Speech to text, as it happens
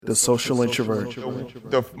The social introvert.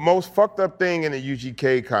 The most fucked up thing in the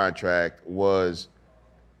UGK contract was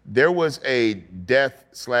there was a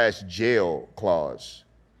death/jail clause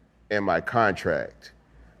in my contract,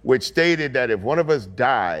 which stated that if one of us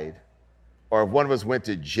died or if one of us went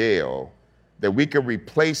to jail, that we could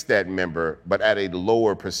replace that member, but at a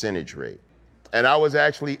lower percentage rate. And I was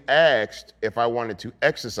actually asked if I wanted to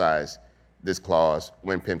exercise this clause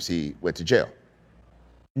when Pimp C went to jail.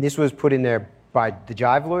 And this was put in there by the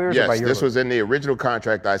Jive lawyers? Yes, or by your this was in the original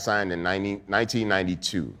contract I signed in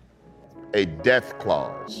 1992, a death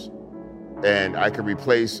clause. And I could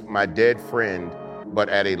replace my dead friend, but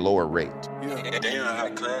at a lower rate. Yeah. Damn,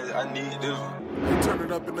 high class, I need this one. You turn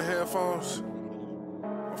it up in the headphones.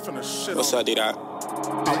 I'm finna shit What's on. up, D-Dot?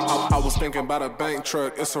 I was thinking about a bank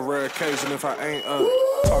truck. It's a rare occasion if I ain't up.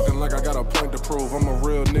 Talking like I got a point to prove. I'm a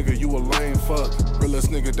real nigga, you a lame fuck. Realest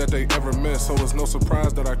nigga that they ever met, so it's no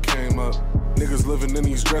surprise that I came up. Niggas living in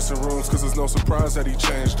these dressing rooms, cause it's no surprise that he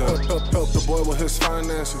changed up. Help the boy with his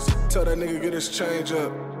finances. Tell that nigga get his change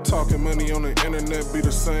up. Talking money on the internet be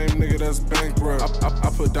the same nigga that's bankrupt.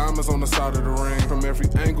 I put diamonds on the side of the ring. From every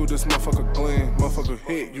angle, this motherfucker gleam. Motherfucker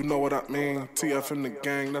hit, you know what I mean. TF in the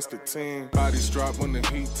gang, that's the team. Bodies drop when the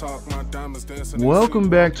heat talk. My diamonds dancing. Welcome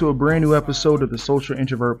back to a brand new episode of the Social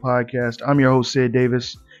Introvert Podcast. I'm your host, Sid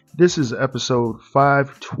Davis. This is episode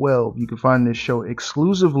 512. You can find this show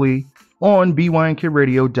exclusively on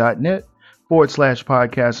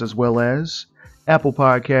bynkradio.net/podcast, as well as Apple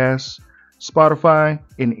Podcasts, Spotify,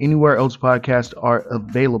 and anywhere else podcasts are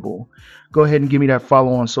available. Go ahead and give me that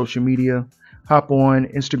follow on social media. Hop on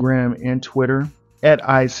Instagram and Twitter at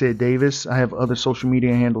 @ISidDavis. I have other social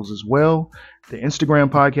media handles as well. The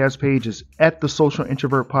Instagram podcast page is at the Social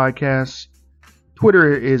Introvert Podcast.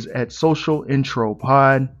 Twitter is at Social Intro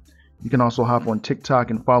Pod. You can also hop on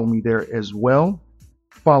TikTok and follow me there as well.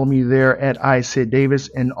 Follow me there at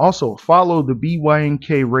 @ISidDavis, and also follow the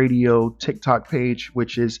BYNK Radio TikTok page,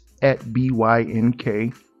 which is at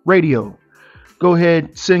BYNK Radio. Go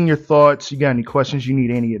ahead, send your thoughts. You got any questions? You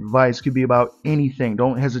need any advice? Could be about anything.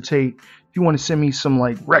 Don't hesitate. If you want to send me some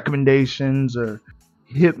recommendations or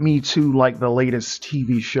hit me to the latest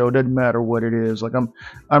TV show, doesn't matter what it is. I'm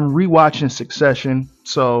rewatching Succession,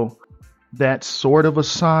 so that's sort of a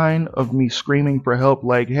sign of me screaming for help.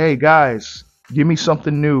 Hey guys, give me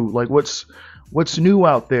something new. What's new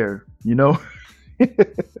out there, you know?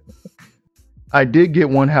 I did get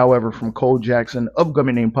one, however, from Cole Jackson of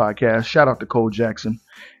Government Name Podcast. Shout out to Cole Jackson.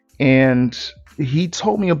 And he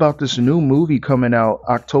told me about this new movie coming out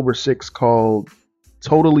October 6th called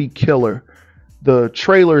Totally Killer. The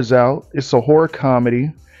trailer's out. It's a horror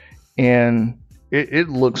comedy, and it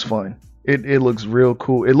looks fun. It looks real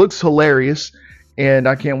cool. It looks hilarious, and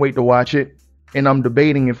I can't wait to watch it. And I'm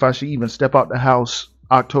debating if I should even step out the house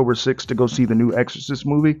October 6th to go see the new Exorcist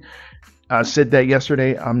movie. I said that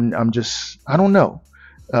yesterday. I don't know.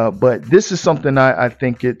 But this is something I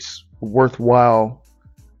think it's worthwhile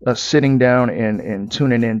sitting down and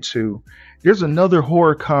tuning into. There's another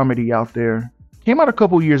horror comedy out there. Came out a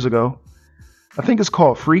couple years ago. I think it's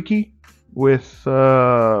called Freaky with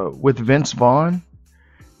Vince Vaughn.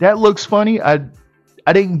 That looks funny. I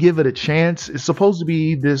didn't give it a chance. It's supposed to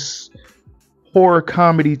be this horror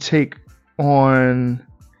comedy take on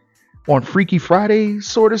Freaky Friday,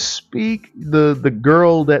 so to speak. The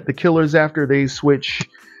girl that the killer's after, they switch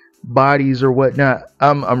bodies or whatnot.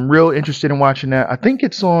 I'm real interested in watching that. I think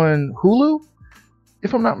it's on Hulu,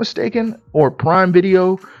 if I'm not mistaken, or Prime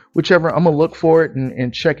Video, whichever. I'm gonna look for it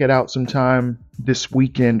and check it out sometime this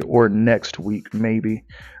weekend or next week maybe.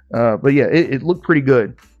 But yeah, it looked pretty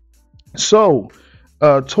good. So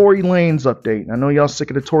Tory Lanez update. I know y'all sick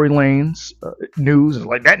of the Tory Lanez news. It's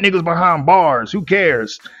that nigga's behind bars. Who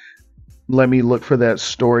cares? Let me look for that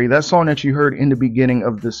story. That song that you heard in the beginning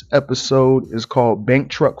of this episode is called Bank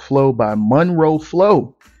Truck Flow by Monroe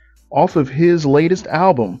Flow, off of his latest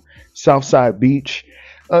album, Southside Beach.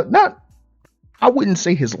 I wouldn't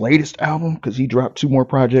say his latest album, because he dropped 2 more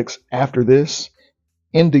projects after this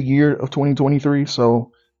in the year of 2023.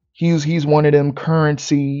 So he's one of them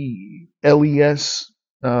Currency LES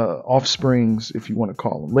offsprings, if you want to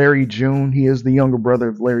call him. Larry June, he is the younger brother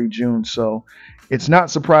of Larry June. So it's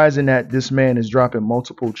not surprising that this man is dropping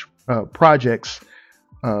multiple projects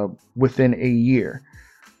within a year.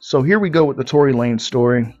 So here we go with the Tory Lanez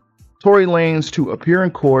story. Tory Lanez to appear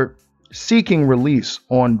in court seeking release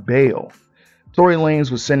on bail. Tory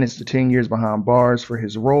Lanez was sentenced to 10 years behind bars for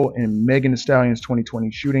his role in Megan Thee Stallion's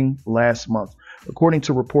 2020 shooting last month. According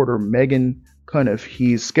to reporter Megan Cuniff,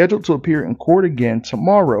 he is scheduled to appear in court again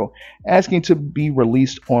tomorrow, asking to be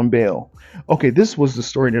released on bail. Okay, this was the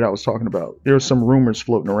story that I was talking about. There are some rumors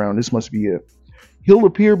floating around. This must be it. He'll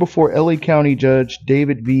appear before LA County Judge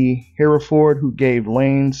David V. Hereford, who gave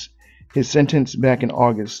Lanez his sentence back in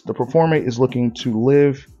August. The performer is looking to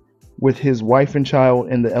live with his wife and child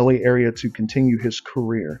in the LA area to continue his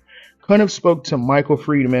career. Cuniff spoke to Michael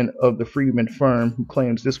Friedman of the Friedman firm, who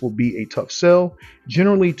claims this will be a tough sell.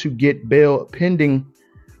 Generally, to get bail pending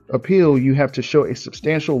appeal, you have to show a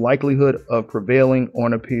substantial likelihood of prevailing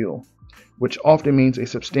on appeal, which often means a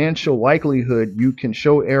substantial likelihood you can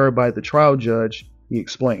show error by the trial judge, he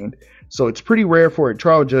explained. So it's pretty rare for a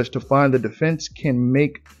trial judge to find the defense can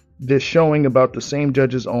make this showing about the same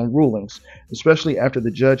judge's own rulings, especially after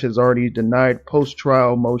the judge has already denied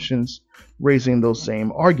post-trial motions raising those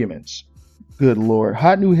same arguments. Good Lord.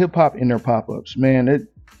 Hot new hip hop in their pop-ups. Man.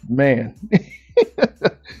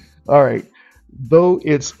 All right. Though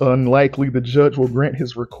it's unlikely the judge will grant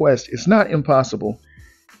his request, it's not impossible.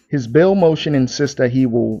 His bail motion insists that he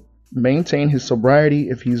will maintain his sobriety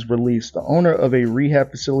if he's released. The owner of a rehab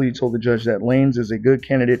facility told the judge that Lanez is a good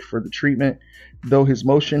candidate for the treatment, though his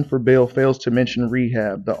motion for bail fails to mention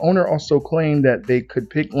rehab. The owner also claimed that they could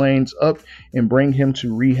pick Lanez up and bring him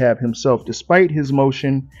to rehab himself, despite his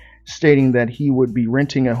motion stating that he would be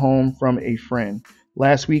renting a home from a friend.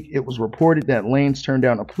 Last week, it was reported that Lanez turned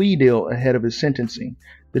down a plea deal ahead of his sentencing.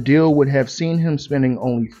 The deal would have seen him spending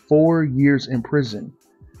only 4 years in prison.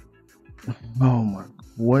 Oh my,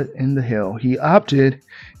 what in the hell? He opted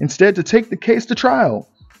instead to take the case to trial,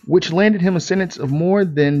 which landed him a sentence of more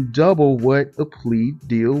than double what a plea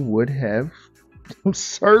deal would have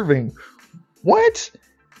serving. What?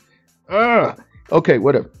 Okay,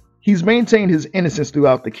 whatever. He's maintained his innocence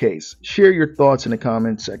throughout the case. Share your thoughts in the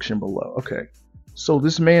comment section below. Okay, so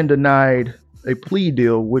this man denied a plea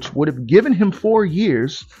deal, which would have given him 4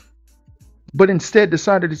 years, but instead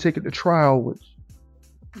decided to take it to trial.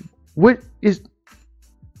 Who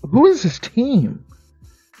is his team?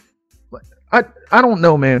 I don't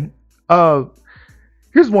know, man.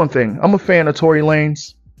 Here's one thing. I'm a fan of Tory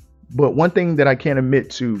Lanez, but one thing that I can't admit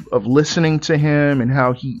to of listening to him and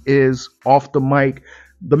how he is off the mic,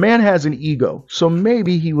 the man has an ego. So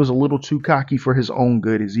maybe he was a little too cocky for his own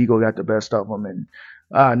good. His ego got the best of him. And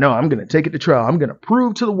no, I'm going to take it to trial. I'm going to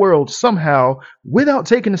prove to the world somehow without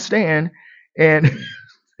taking a stand and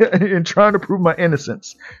and trying to prove my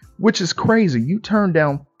innocence, which is crazy. You turned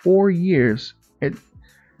down 4 years and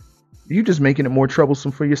you just making it more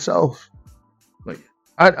troublesome for yourself. Like,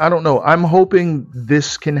 I don't know. I'm hoping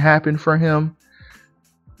this can happen for him.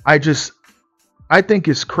 I think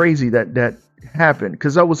it's crazy that happened,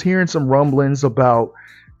 because I was hearing some rumblings about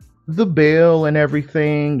the bail and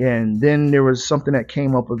everything, and then there was something that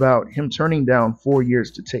came up about him turning down 4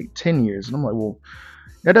 years to take 10 years, and I'm like, well,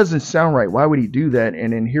 that doesn't sound right. Why would he do that?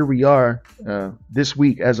 And then here we are this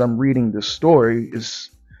week as I'm reading the story.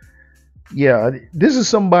 This is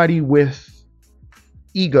somebody with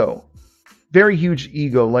ego, very huge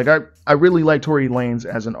ego. Like I really like Tory Lanez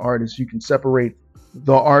as an artist. You can separate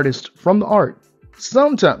the artist from the art.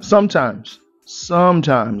 Sometimes,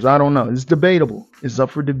 I don't know. It's debatable. It's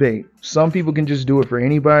up for debate. Some people can just do it for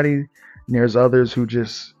anybody. And there's others who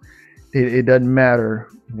just, it doesn't matter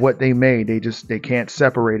what they made. They can't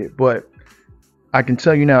separate it. But I can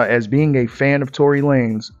tell you now, as being a fan of Tory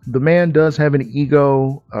Lanez, the man does have an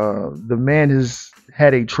ego. The man has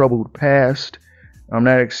had a troubled past. I'm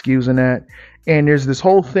not excusing that. And there's this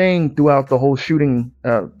whole thing throughout the whole shooting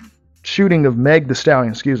of Meg Thee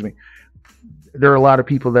Stallion, there are a lot of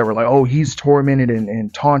people that were like, oh, he's tormented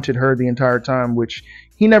and taunted her the entire time, which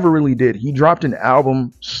he never really did. He dropped an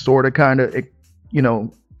album sort of kind of,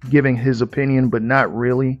 giving his opinion, but not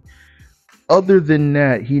really. Other than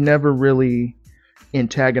that, he never really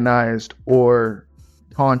antagonized or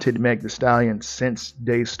taunted Meg Thee Stallion since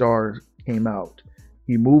Daystar came out.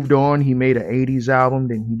 He moved on. He made an 80s album.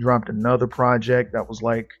 Then he dropped another project that was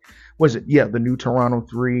the New Toronto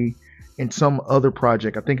 3 and some other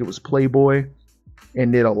project. I think it was Playboy,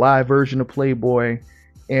 and did a live version of Playboy.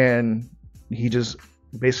 And he just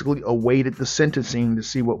basically awaited the sentencing to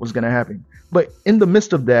see what was going to happen. But in the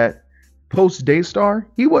midst of that, post Daystar,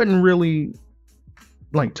 he wasn't really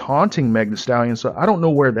like taunting Meg Thee Stallion. So I don't know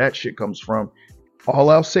where that shit comes from. All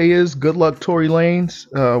I'll say is good luck, Tory Lanez.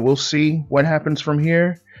 We'll see what happens from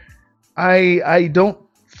here. I don't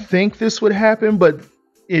think this would happen, but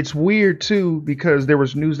it's weird too, because there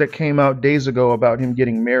was news that came out days ago about him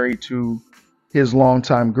getting married to his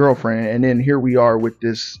longtime girlfriend, and then here we are with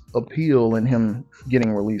this appeal and him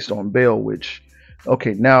getting released on bail, which,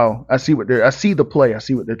 okay, now I see the play. I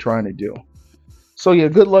see what they're trying to do. So yeah,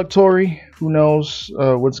 good luck, Tory. Who knows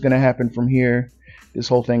what's going to happen from here. This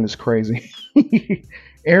whole thing is crazy.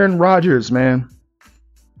 Aaron Rodgers, man.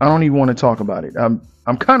 I don't even want to talk about it.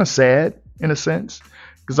 I'm kind of sad in a sense,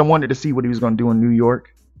 because I wanted to see what he was going to do in New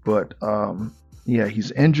York. But yeah,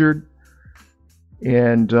 he's injured,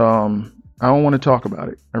 and I don't want to talk about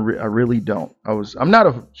it. I really don't. I'm not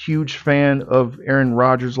a huge fan of Aaron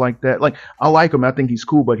Rodgers like that. Like, I like him. I think he's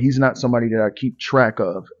cool, but he's not somebody that I keep track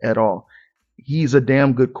of at all. He's a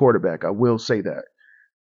damn good quarterback. I will say that.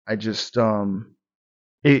 I just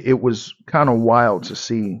it was kind of wild to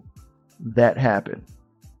see that happen,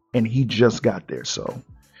 and he just got there. So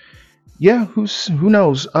yeah, who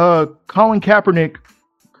knows? Colin Kaepernick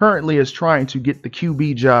currently is trying to get the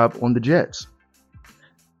QB job on the Jets.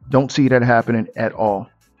 Don't see that happening at all.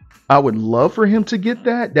 I would love for him to get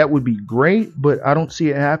that. That would be great, but I don't see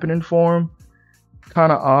it happening for him.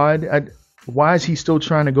 Kind of odd. Why is he still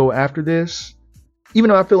trying to go after this? Even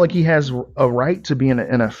though I feel like he has a right to be in the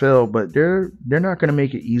NFL, but they're not going to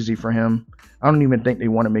make it easy for him. I don't even think they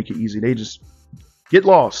want to make it easy. They just get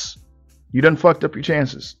lost. You done fucked up your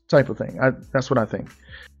chances, type of thing. That's what I think.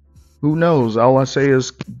 Who knows? All I say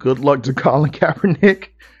is good luck to Colin Kaepernick,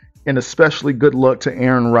 and especially good luck to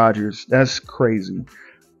Aaron Rodgers. That's crazy.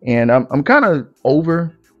 And I'm kind of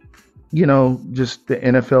over, just the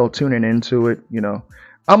NFL tuning into it.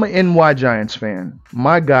 I'm an NY Giants fan.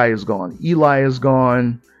 My guy is gone. Eli is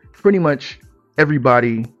gone. Pretty much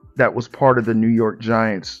everybody that was part of the New York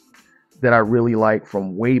Giants that I really like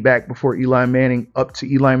from way back before Eli Manning up to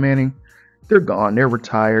Eli Manning, they're gone. They're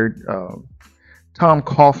retired. Tom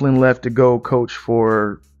Coughlin left to go coach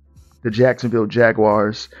for the Jacksonville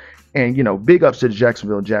Jaguars. And, big ups to the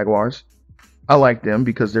Jacksonville Jaguars. I like them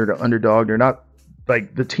because they're the underdog. They're not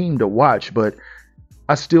like the team to watch, but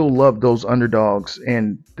I still love those underdogs.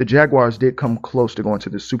 And the Jaguars did come close to going to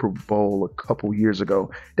the Super Bowl a couple years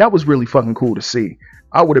ago. That was really fucking cool to see.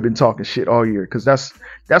 I would have been talking shit all year because that's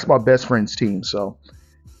my best friend's team. So,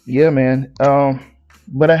 yeah, man.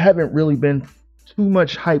 But I haven't really been too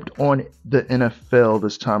much hyped on the NFL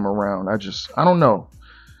this time around. I don't know.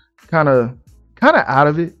 Kind of out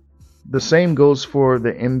of it. The same goes for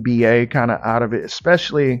the NBA, kind of out of it.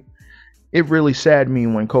 Especially, it really saddened me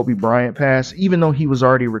when Kobe Bryant passed, even though he was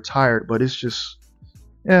already retired. But it's just,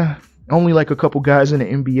 only like a couple guys in the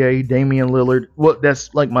NBA. Damian Lillard. Well,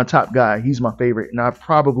 that's like my top guy. He's my favorite. And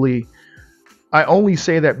I only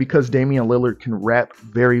say that because Damian Lillard can rap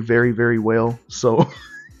very, very, very well. So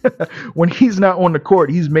when he's not on the court,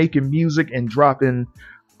 he's making music and dropping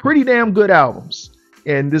pretty damn good albums.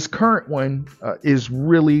 And this current one is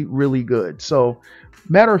really, really good. So,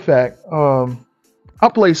 matter of fact, I'll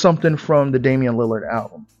play something from the Damian Lillard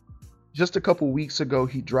album. Just a couple weeks ago,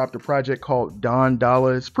 he dropped a project called Don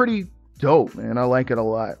Dollar. It's pretty dope, man. I like it a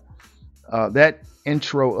lot. That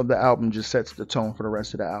intro of the album just sets the tone for the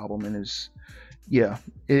rest of the album. And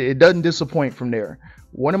it doesn't disappoint from there.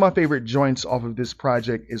 One of my favorite joints off of this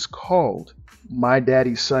project is called My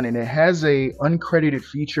Daddy's Son. And it has a uncredited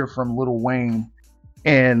feature from Lil Wayne.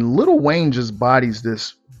 And Lil Wayne just bodies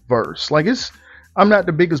this verse. Like, I'm not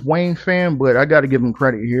the biggest Wayne fan, but I got to give him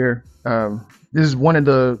credit here. This is one of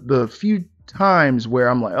the few times where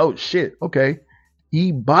I'm like, oh shit, okay,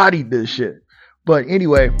 he bodied this shit. But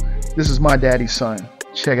anyway, this is My Daddy's Son.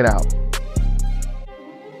 Check it out.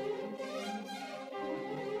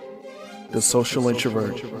 The Social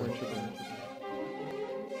Introvert.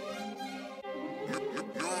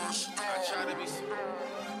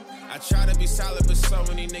 Try to be solid, but so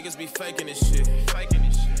many niggas be faking this shit.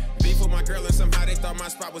 Beef with my girl and somehow they thought my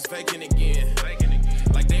spot was vacant again.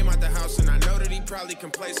 Like they out the house and I know that he probably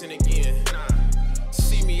complacent again.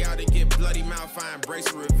 See me out and get bloody mouth, I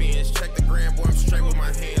embrace the revenge. Check the gram, boy, I'm straight with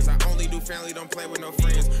my hands. I only do family, don't play with no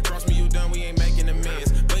friends. Cross me, you done, we ain't making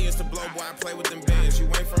amends. Billions to blow, boy, I play with them bands. You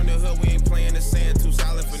ain't from the hood, we ain't playing the sand. Too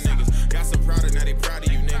solid for niggas. Got some prouder, now they proud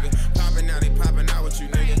of you, nigga. Popping now, they popping out with you,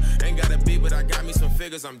 nigga. Ain't gotta be, but I got me some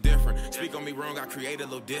figures, I'm different. Speak on me wrong, I created a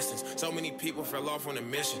little distance. So many people fell off on the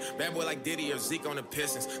mission. Bad boy like Diddy or Zeke on the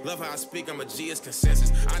Pistons. Love how I speak, I'm a G, it's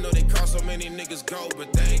consensus. I know they call so many niggas gold,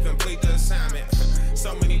 but they ain't complete the assignment.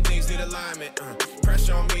 So many things need alignment.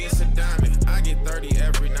 Pressure on me, it's a diamond. I get 30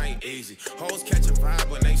 every night, easy. Hoes catch a vibe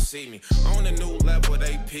when they see me. On a new level,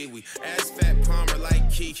 they pee-wee. Ass fat Palmer like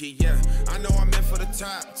Kiki, yeah. I know I'm meant for the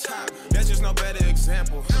top. There's just no better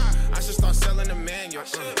example. I should start selling the manual.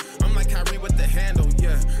 I'm like Kyrie with the handle,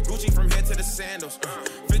 yeah. Gucci from head to the sandals.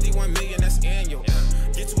 51 million, that's annual.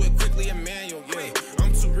 Get to it quickly, Emmanuel, yeah.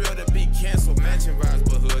 I'm too real to be canceled. Matching vibes,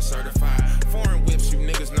 but hood certified. Foreign whips, you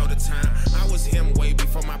niggas know the time. I was him way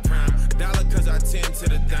before my prime. Dollar cause I tend to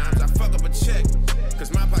the dimes. I fuck up a check,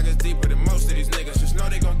 cause my pocket's deeper than most of these niggas. Just know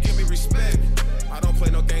they gon' give me respect. I don't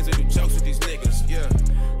play no games or do jokes with these niggas, yeah.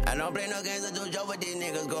 I don't play no games, I do joke with these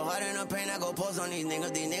niggas. Go hard in the paint, I go post on these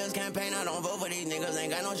niggas. These niggas campaign, I don't vote for these niggas.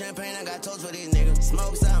 Ain't got no champagne, I got toast for these niggas.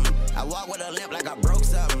 Smoke something, I walk with a limp like I broke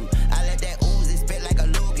something. I let that ooze, it spit like a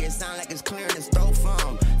lug. It sound like it's clearing the stove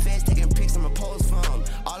from. Feds taking pics, I'm a pose from.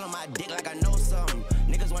 All on my dick like I know something.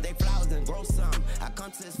 Niggas want they flowers and grow some. I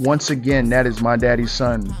come to this. Once again, that is My Daddy's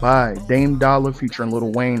Son by Dame Dollar featuring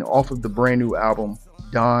Lil Wayne off of the brand new album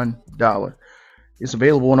Don Dollar. It's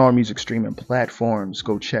available on all music streaming platforms.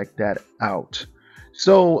 Go check that out.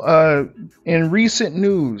 So, in recent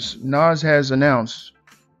news, Nas has announced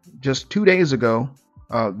just 2 days ago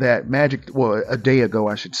that a day ago,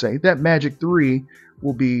 I should say, that Magic 3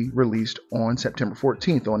 will be released on September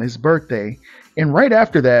 14th on his birthday. And right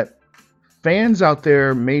after that, fans out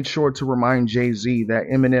there made sure to remind Jay-Z that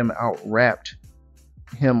Eminem out-rapped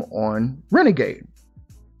him on Renegade.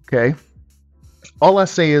 Okay? All I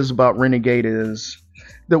say is about Renegade is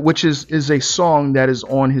that, which is a song that is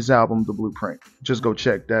on his album, The Blueprint. Just go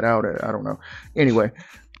check that out. I don't know. Anyway,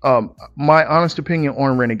 my honest opinion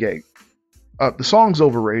on Renegade. The song's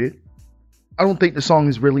overrated. I don't think the song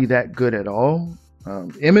is really that good at all.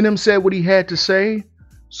 Eminem said what he had to say.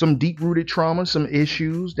 Some deep-rooted trauma, some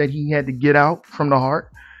issues that he had to get out from the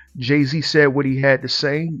heart. Jay-Z said what he had to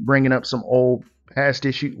say, bringing up some old past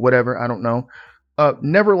issues, whatever, I don't know.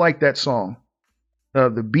 Never liked that song.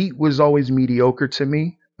 The beat was always mediocre to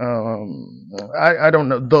me. I don't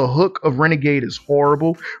know. The hook of Renegade is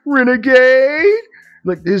horrible. Renegade!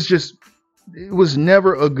 Like, it was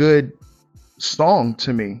never a good song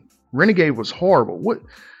to me. Renegade was horrible. What?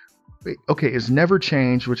 Okay, it's Never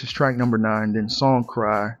Changed, which is track number 9, then Song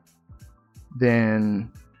Cry. Then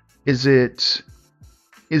is it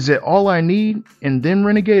All I Need and then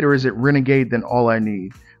Renegade, or is it Renegade then All I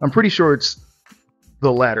Need? I'm pretty sure it's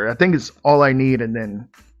the latter. I think it's All I Need and then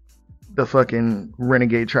the fucking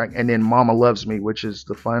Renegade track, and then Mama Loves Me, which is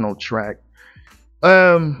the final track.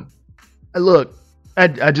 Look,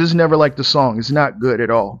 I just never liked the song. It's not good at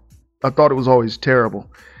all. I thought it was always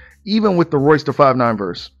terrible. Even with the Royce da 5'9"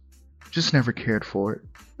 verse. Just never cared for it.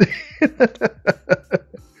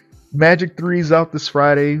 Magic 3's out this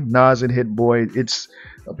Friday. Nas and Hit Boy. It's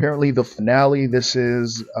apparently the finale. This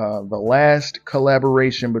is the last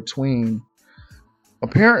collaboration between.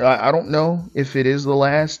 Apparently, I don't know if it is the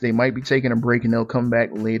last. They might be taking a break and they'll come back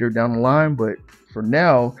later down the line. But for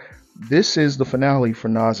now, this is the finale for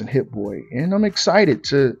Nas and Hit Boy, and I'm excited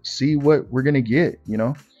to see what we're gonna get. You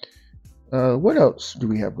know. What else do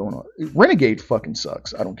we have going on? Renegade fucking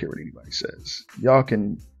sucks. I don't care what anybody says. Y'all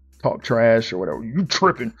can talk trash or whatever. You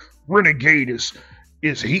tripping. Renegade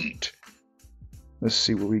is heat. Let's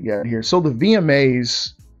see what we got here. So the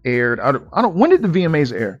VMAs aired. I don't. When did the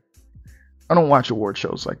VMAs air? I don't watch award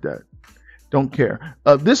shows like that. Don't care.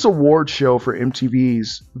 This award show for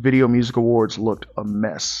MTV's Video Music Awards looked a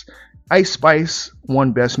mess. Ice Spice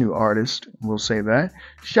won Best New Artist. We'll say that.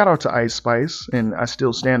 Shout out to Ice Spice, and I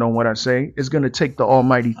still stand on what I say. It's going to take the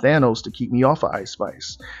almighty Thanos to keep me off of Ice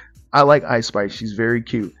Spice. I like Ice Spice. She's very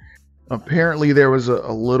cute. Apparently, there was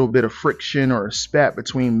a little bit of friction or a spat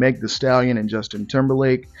between Meg Thee Stallion and Justin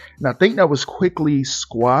Timberlake, and I think that was quickly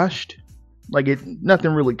squashed.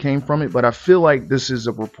 Nothing really came from it, but I feel like this is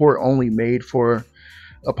a report only made for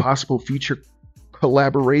a possible future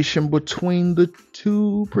collaboration between the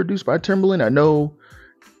two, produced by Timbaland. I know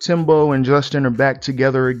Timbo and Justin are back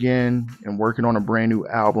together again and working on a brand new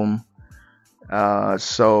album.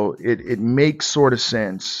 So it makes sort of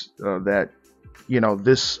sense that,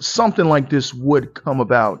 something like this would come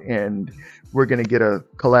about and we're going to get a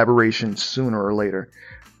collaboration sooner or later.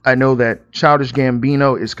 I know that Childish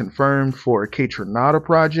Gambino is confirmed for a K-Tronada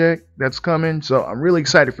project that's coming, so I'm really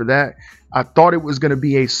excited for that. I thought it was going to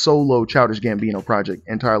be a solo Childish Gambino project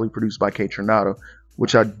entirely produced by K-Tronada,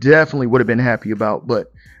 which I definitely would have been happy about,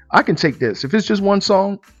 but I can take this. If it's just one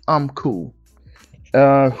song, I'm cool.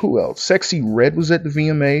 Who else? Sexy Red was at the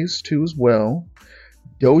VMAs too as well.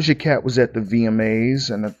 Doja Cat was at the VMAs,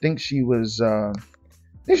 and I think she was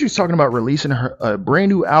talking about releasing a brand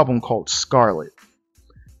new album called Scarlet.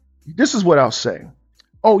 This is what I'll say.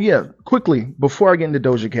 Oh yeah, quickly, before I get into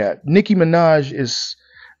Doja Cat, Nicki Minaj is,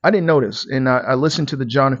 I didn't notice, and I listened to the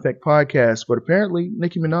John Effect podcast, but apparently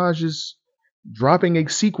Nicki Minaj is dropping a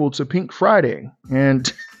sequel to Pink Friday,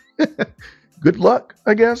 and good luck,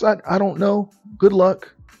 I guess. I don't know. Good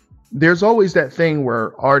luck. There's always that thing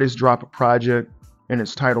where artists drop a project and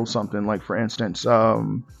it's titled something, like for instance,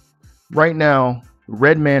 right now,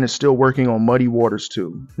 Redman is still working on Muddy Waters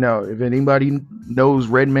 2. Now, if anybody knows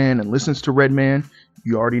Redman and listens to Redman,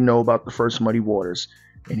 you already know about the first Muddy Waters.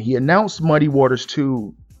 And he announced Muddy Waters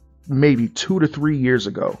 2 maybe 2 to 3 years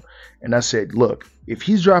ago. And I said, look, if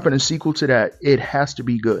he's dropping a sequel to that, it has to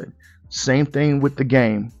be good. Same thing with The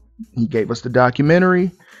Game. He gave us the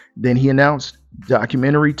documentary. Then he announced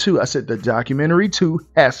documentary 2. I said the documentary 2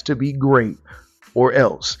 has to be great or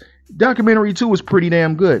else. Documentary 2 was pretty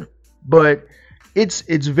damn good. But it's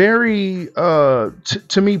very,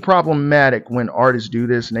 to me, problematic when artists do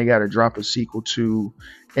this and they got to drop a sequel to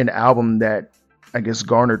an album that I guess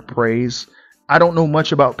garnered praise. I don't know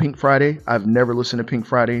much about Pink Friday. I've never listened to Pink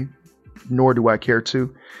Friday, nor do I care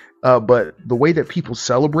to. But the way that people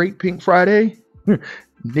celebrate Pink Friday,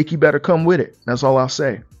 Nicki better come with it. That's all I'll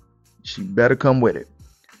say. She better come with it.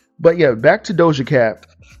 But yeah, back to Doja Cat.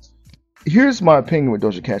 Here's my opinion with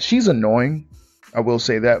Doja Cat. She's annoying. I will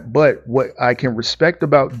say that. But what I can respect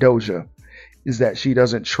about Doja is that she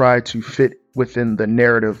doesn't try to fit within the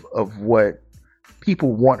narrative of what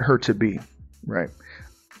people want her to be. Right.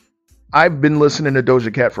 I've been listening to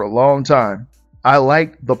Doja Cat for a long time. I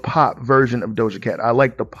like the pop version of Doja Cat. I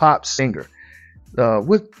like the pop singer.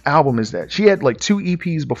 What album is that? She had like 2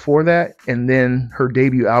 EPs before that, and then her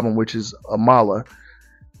debut album, which is Amala.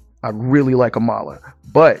 I really like Amala,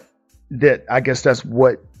 but that I guess that's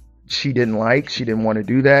what she didn't like. She didn't want to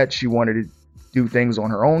do that. She wanted to do things on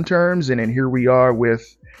her own terms, and then here we are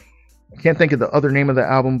with, I can't think of the other name of the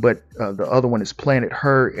album, but the other one is Planet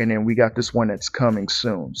Her, and then we got this one that's coming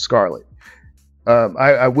soon, Scarlet.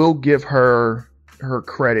 I will give her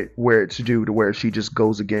credit where it's due, to where she just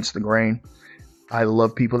goes against the grain. I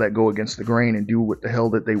love people that go against the grain and do what the hell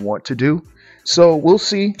that they want to do. So we'll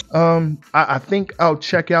see. I think I'll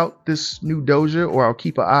check out this new Doja, or I'll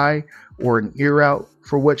keep an eye or an ear out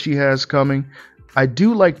for what she has coming. I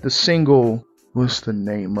do like the single. What's the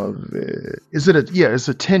name of it? It's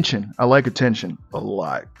Attention. I like Attention a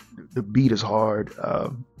lot. The beat is hard.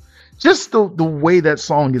 Just the way that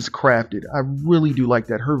song is crafted. I really do like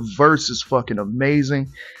that. Her verse is fucking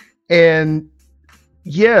amazing. And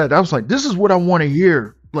yeah, I was like, this is what I want to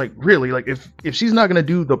hear. Like, really, like if she's not going to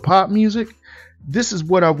do the pop music, this is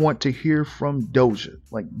what I want to hear from Doja.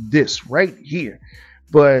 Like this right here.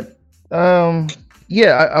 But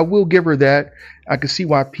yeah, I will give her that. I can see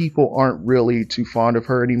why people aren't really too fond of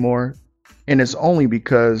her anymore. And it's only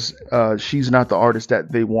because she's not the artist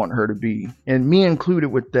that they want her to be. And me included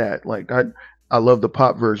with that. Like, I love the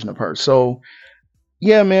pop version of her. So,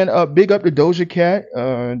 yeah, man, big up to Doja Cat.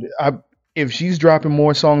 If she's dropping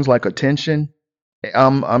more songs like Attention,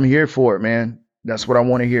 I'm here for it, man. That's what I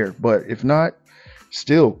want to hear. But if not,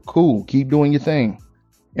 still cool. Keep doing your thing.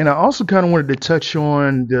 And I also kind of wanted to touch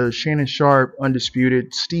on the Shannon Sharp,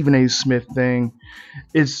 Undisputed, Stephen A. Smith thing.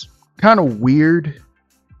 It's kind of weird.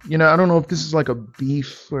 You know, I don't know if this is like a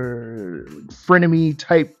beef or frenemy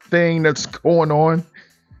type thing that's going on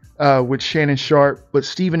with Shannon Sharp. But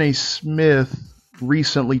Stephen A. Smith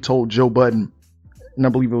recently told Joe Budden, and I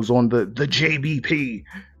believe it was on the JBP,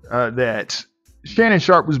 that Shannon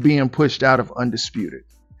Sharp was being pushed out of Undisputed.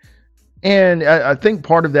 And I think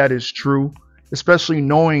part of that is true, especially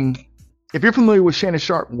knowing, if you're familiar with Shannon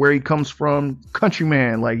Sharp, where he comes from,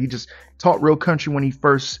 countryman, like he just taught real country when he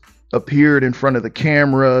first appeared in front of the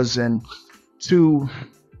cameras. And should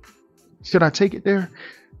I take it there?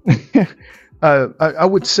 I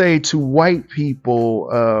would say to white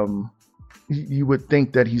people, you would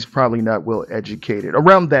think that he's probably not well educated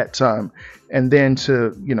around that time. And then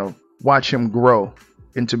to, watch him grow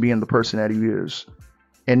into being the person that he is.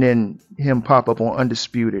 And then him pop up on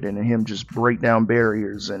Undisputed, and then him just break down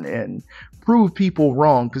barriers and prove people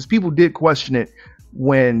wrong. Because people did question it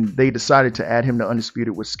when they decided to add him to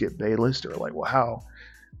Undisputed with Skip Bayless. They're like, well, how?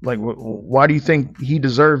 Like, why do you think he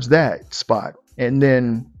deserves that spot? And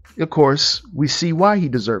then, of course, we see why he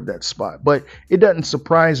deserved that spot. But it doesn't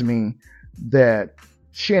surprise me that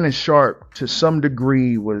Shannon Sharp, to some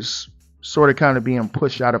degree, was sort of kind of being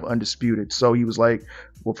pushed out of Undisputed. So he was like,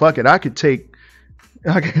 well, fuck it. I could take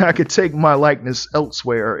my likeness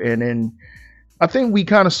elsewhere. And then I think we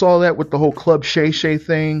kind of saw that with the whole Club Shay Shay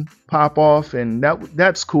thing pop off, and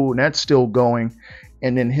that's cool, and that's still going.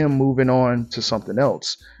 And then him moving on to something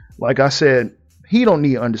else. Like I said, he don't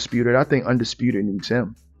need Undisputed. I think Undisputed needs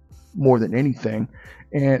him more than anything.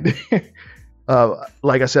 And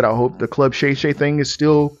like I said, I hope the Club Shay Shay thing is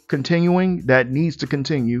still continuing. That needs to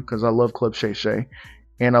continue, because I love Club Shay Shay,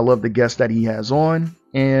 and I love the guests that he has on.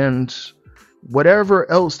 And whatever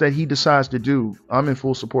else that he decides to do, I'm in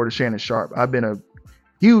full support of Shannon Sharp. I've been a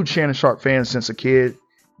huge Shannon Sharp fan since a kid,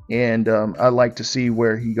 and I like to see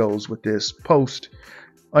where he goes with this post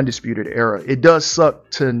Undisputed era. It does suck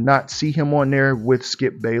to not see him on there with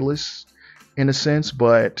Skip Bayless in a sense,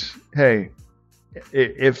 but hey,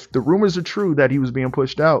 if the rumors are true that he was being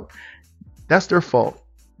pushed out, that's their fault.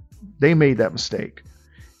 They made that mistake.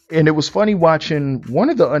 And it was funny watching one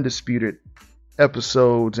of the Undisputed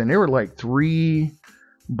episodes, and there were like 3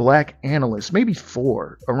 black analysts, maybe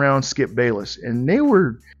 4, around Skip Bayless, and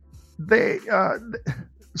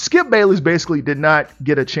Skip Bayless basically did not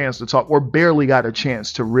get a chance to talk, or barely got a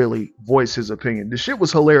chance to really voice his opinion. The shit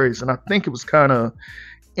was hilarious, and I think it was kind of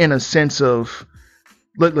in a sense of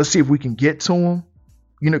let's see if we can get to him,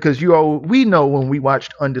 because we know when we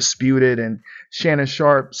watched Undisputed and Shannon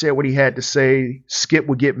Sharp said what he had to say, Skip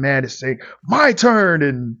would get mad and say, "My turn,"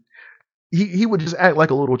 and he would just act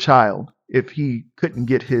like a little child if he couldn't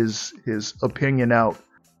get his opinion out.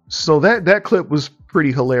 So that clip was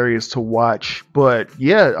pretty hilarious to watch. But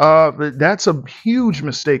yeah, that's a huge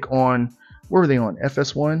mistake on, where were they on?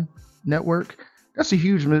 FS1 network? That's a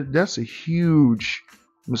huge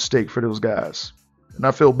mistake for those guys. And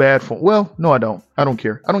I feel bad for them. Well, no, I don't. I don't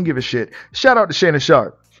care. I don't give a shit. Shout out to Shannon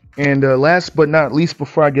Sharp. And last but not least,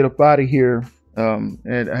 before I get up out of here,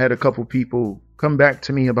 and I had a couple people come back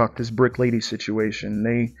to me about this Brick Lady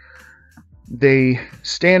situation. They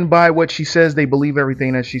stand by what she says. They believe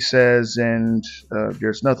everything that she says, and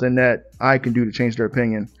there's nothing that I can do to change their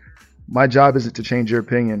opinion. My job isn't to change your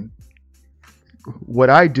opinion. What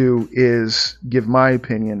I do is give my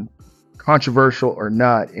opinion, controversial or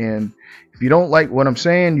not. And if you don't like what I'm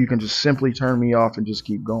saying, you can just simply turn me off and just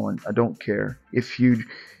keep going. I don't care. If you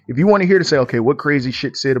want to hear to say, okay, what crazy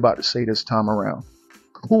shit Sid about to say this time around?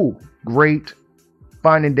 Cool, great,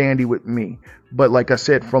 fine and dandy with me. But like I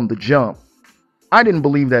said from the jump, I didn't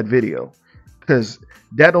believe that video, because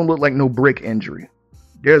that don't look like no brick injury.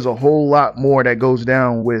 There's a whole lot more that goes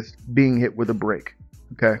down with being hit with a brick.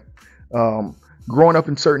 Okay. Growing up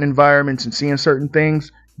in certain environments and seeing certain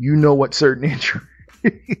things, you know what certain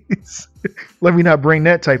injuries. Let me not bring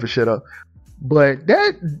that type of shit up. But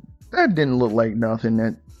that didn't look like nothing.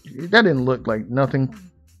 That didn't look like nothing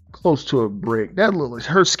close to a brick. That looked like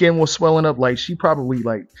her skin was swelling up, like she probably,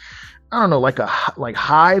 like, I don't know, like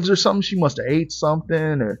hives or something. She must have ate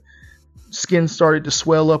something, or skin started to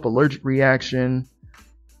swell up, allergic reaction.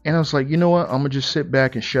 And I was like, you know what? I'm going to just sit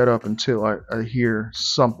back and shut up until I hear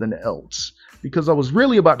something else. Because I was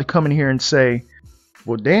really about to come in here and say,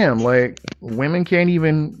 well, damn, like, women can't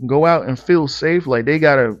even go out and feel safe. Like, they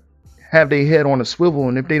got to have their head on a swivel.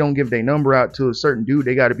 And if they don't give their number out to a certain dude,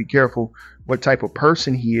 they got to be careful what type of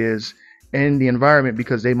person he is in the environment,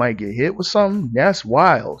 because they might get hit with something. That's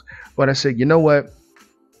wild. But I said, you know what?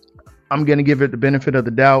 I'm going to give it the benefit of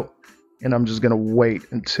the doubt, and I'm just going to wait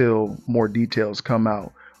until more details come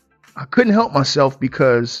out. I couldn't help myself,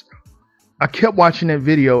 because I kept watching that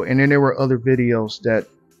video, and then there were other videos that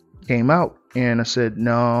came out, and I said,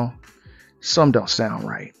 no, some don't sound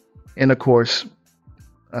right. And of course,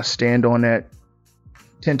 I stand on that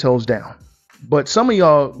 10 toes down. But some of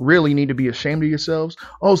y'all really need to be ashamed of yourselves.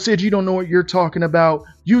 Oh, Sid, you don't know what you're talking about.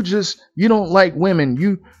 You don't like women.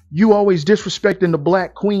 You always disrespecting the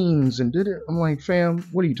black queens. And I'm like, fam,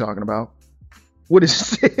 what are you talking about? What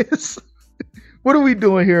is this? What are we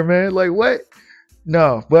doing here, man? Like, what?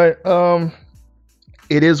 No, but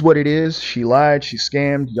it is what it is. She lied. She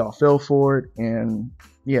scammed. Y'all fell for it. And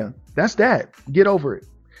yeah, that's that. Get over it.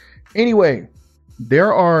 Anyway,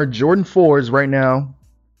 there are Jordan 4s right now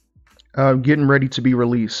getting ready to be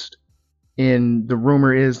released. And the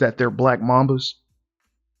rumor is that they're Black Mambas.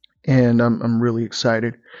 And I'm really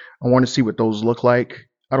excited. I want to see what those look like.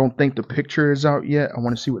 I don't think the picture is out yet. I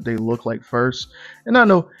want to see what they look like first. And I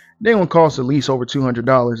know they gonna cost at least over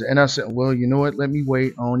 $200. And I said, well, you know what? Let me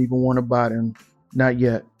wait. I don't even want to buy them. Not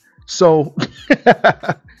yet. So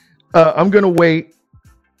I'm going to wait.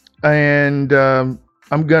 And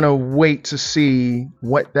I'm going to wait to see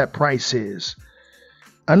what that price is.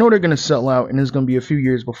 I know they're going to sell out, and it's going to be a few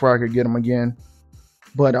years before I could get them again.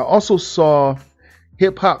 But I also saw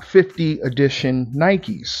Hip Hop 50 edition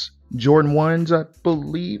Nikes. Jordan 1s, I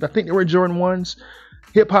believe. I think they were Jordan 1s.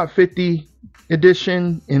 Hip Hop 50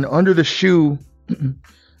 edition. And under the shoe,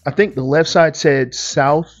 I think the left side said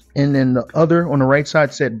South, and then the other on the right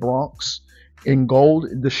side said Bronx in gold.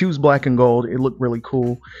 The shoe's black and gold. It looked really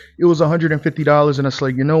cool. It was $150, and I was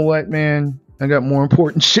like, you know what, man? I got more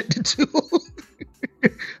important shit to do.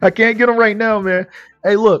 I can't get them right now, man.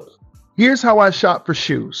 Hey, look, here's how I shop for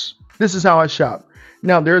shoes. This is how I shop.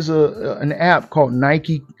 Now, there's an app called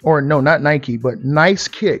Nike, or no, not Nike, but Nice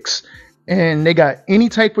Kicks, and they got any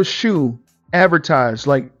type of shoe advertised.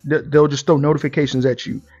 Like, they'll just throw notifications at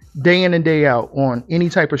you day in and day out on any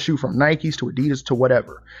type of shoe, from Nikes to Adidas to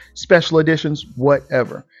whatever, special editions,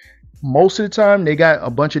 whatever. Most of the time, they got a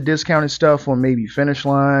bunch of discounted stuff on maybe Finish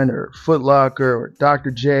Line or Foot Locker or Dr.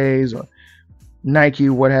 J's or Nike,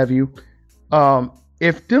 what have you.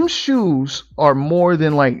 if them shoes are more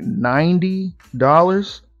than like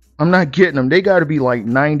 $90, I'm not getting them. They got to be like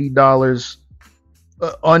 $90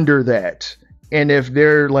 under that. And if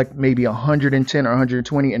they're like maybe 110 or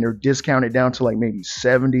 120 and they're discounted down to like maybe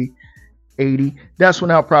 70, 80, that's when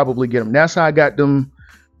I'll probably get them. That's how I got them.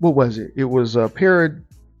 What was it? It was a pair of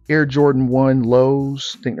Air Jordan 1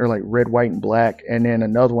 lows. I think they're like red, white, and black. And then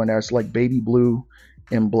another one that's like baby blue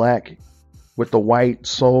and black with the white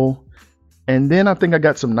sole. And then I think I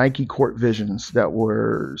got some Nike Court Visions that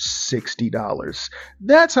were $60.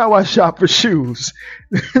 That's how I shop for shoes.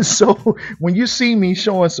 So when you see me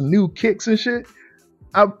showing some new kicks and shit,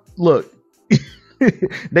 look,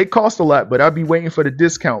 they cost a lot, but I'll be waiting for the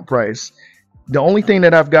discount price. The only thing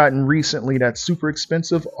that I've gotten recently that's super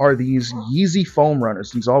expensive are these Yeezy foam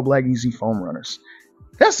runners, these all black Yeezy foam runners.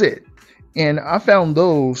 That's it. And I found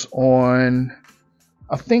those on,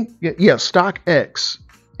 I think, yeah, StockX.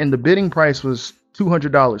 And the bidding price was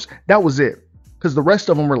 $200. That was it. Because the rest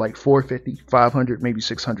of them were like $450, $500, maybe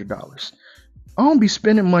 $600. I don't be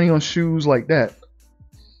spending money on shoes like that.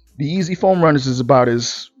 The Yeezy foam runners is about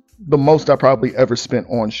the most I probably ever spent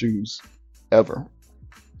on shoes ever.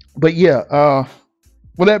 But yeah,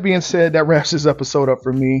 with that being said, that wraps this episode up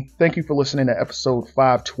for me. Thank you for listening to episode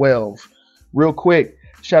 512. Real quick,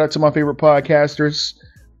 shout out to my favorite podcasters,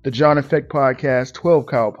 the John Effect Podcast, 12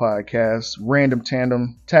 Kyle Podcast, Random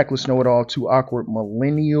Tandem, Tactless Know-It-All, Two Awkward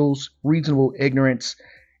Millennials, Reasonable Ignorance,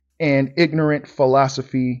 and Ignorant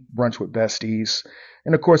Philosophy, Brunch with Besties.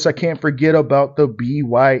 And of course, I can't forget about the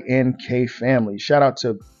BYNK family. Shout out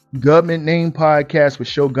to Government Name Podcast with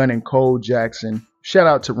Shogun and Cole Jackson. Shout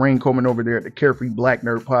out to Rain Coleman over there at the Carefree Black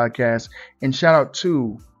Nerd Podcast. And shout out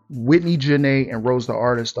to Whitney Janae and Rose the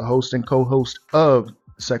Artist, the host and co-host of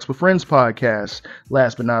Sex with Friends Podcast.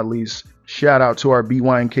 Last but not least, shout out to our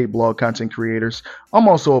BYNK blog content creators. I'm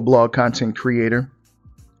also a blog content creator.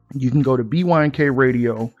 You can go to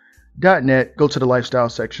bynkradio.net, go to the lifestyle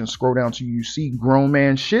section, scroll down to you see Grown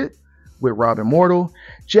Man Shit with Rob Immortal,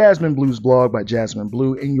 Jasmine Blue's blog by Jasmine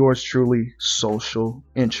Blue, and yours truly, Social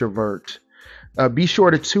Introvert. Be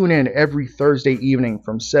sure to tune in every Thursday evening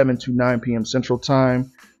from 7 to 9 p.m. Central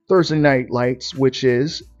Time. Thursday Night Lights, which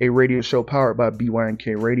is a radio show powered by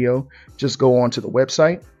BYNK Radio. Just go on to the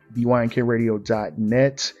website,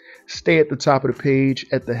 bynkradio.net. Stay at the top of the page.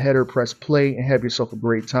 At the header, press play and have yourself a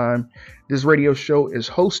great time. This radio show is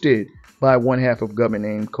hosted by one half of Government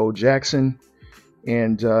Name, Cole Jackson.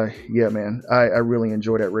 And yeah, man, I really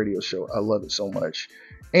enjoy that radio show. I love it so much.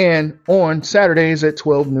 And on Saturdays at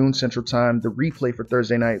 12 noon Central Time, the replay for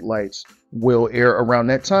Thursday Night Lights will air around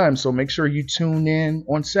that time. So make sure you tune in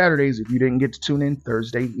on Saturdays if you didn't get to tune in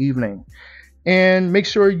Thursday evening. And make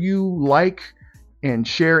sure you like and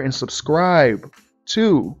share and subscribe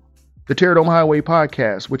to the Terradome Highway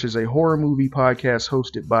Podcast, which is a horror movie podcast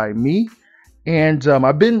hosted by me. And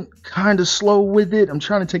I've been kind of slow with it. I'm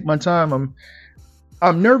trying to take my time.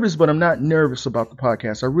 I'm nervous, but I'm not nervous about the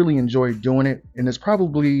podcast. I really enjoy doing it. And it's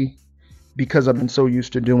probably because I've been so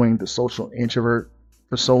used to doing the Social Introvert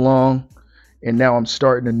for so long. And now I'm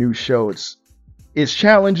starting a new show. It's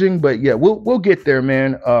challenging, but yeah, we'll get there,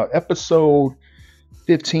 man. Episode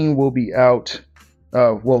 15 will be out.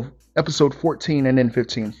 Episode 14 and then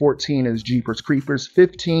 15. 14 is Jeepers Creepers.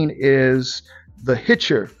 15 is The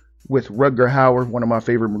Hitcher with Rutger Hauer, one of my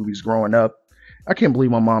favorite movies growing up. I can't believe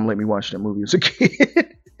my mom let me watch that movie as a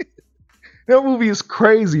kid. That movie is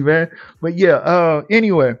crazy, man. But yeah,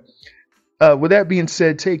 anyway, with that being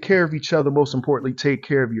said, take care of each other. Most importantly, take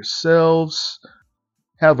care of yourselves.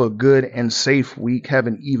 Have a good and safe week. Have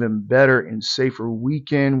an even better and safer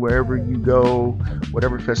weekend wherever you go.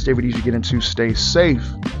 Whatever festivities you get into, stay safe.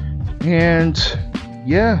 And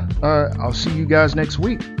yeah, I'll see you guys next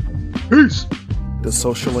week. Peace. The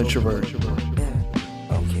Social Introvert.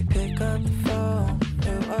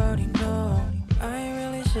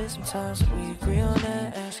 Sometimes we agree on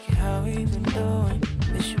that. Ask you how we been doing.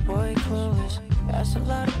 It's your boy Clueless. That's a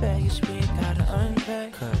lot of baggage we gotta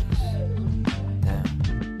unpack.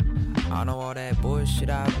 Damn, I know all that bullshit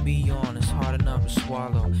I be on. It's hard enough to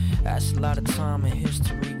swallow. That's a lot of time in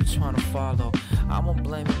history we tryna follow. I'ma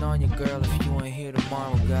blame it on your girl if you ain't here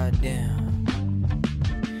tomorrow. Goddamn.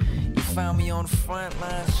 Found me on the front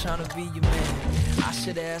lines trying to be your man. I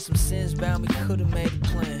should've had some sins bound me, could've made a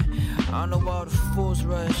plan. I know all the fools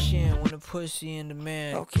rush in when the pussy in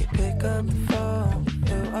demand. Okay, pick up the phone,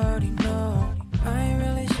 you already know. I ain't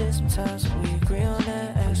really shit, sometimes we agree on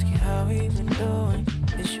that. Ask you how we been doing.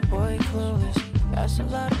 It's your boy Clueless. That's a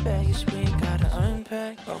lot of baggage we gotta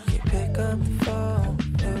unpack. Okay, pick up the phone,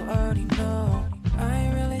 you already know. I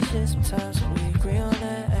ain't really shit, sometimes we agree on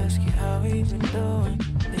that. Ask you how we been doing.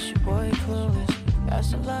 It's your boy Clueless.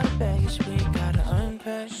 That's a lot of baggage we ain't gotta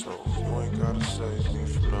unpack. So you ain't gotta save me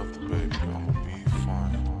from nothing, baby. I'ma be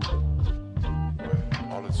fine.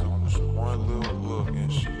 Right. All it took was one little look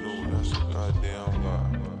and she knew that's a goddamn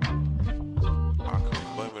lie. I could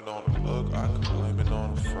blame it on the look, I could blame it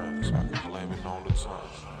on the friends, I could blame it on the time.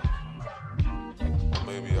 Or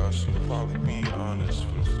maybe I should probably be honest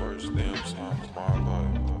for the first damn time of my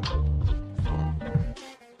life.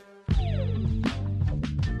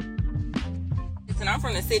 Listen, I'm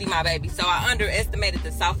from the city, my baby, so I underestimated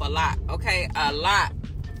the South a lot, okay? A lot.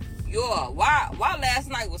 Yo, why last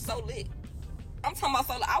night was so lit? I'm talking about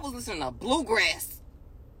so lit. I was listening to bluegrass.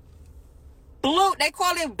 They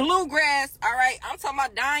call it bluegrass, all right? I'm talking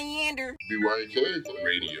about Diane Yander. BYK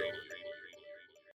Radio.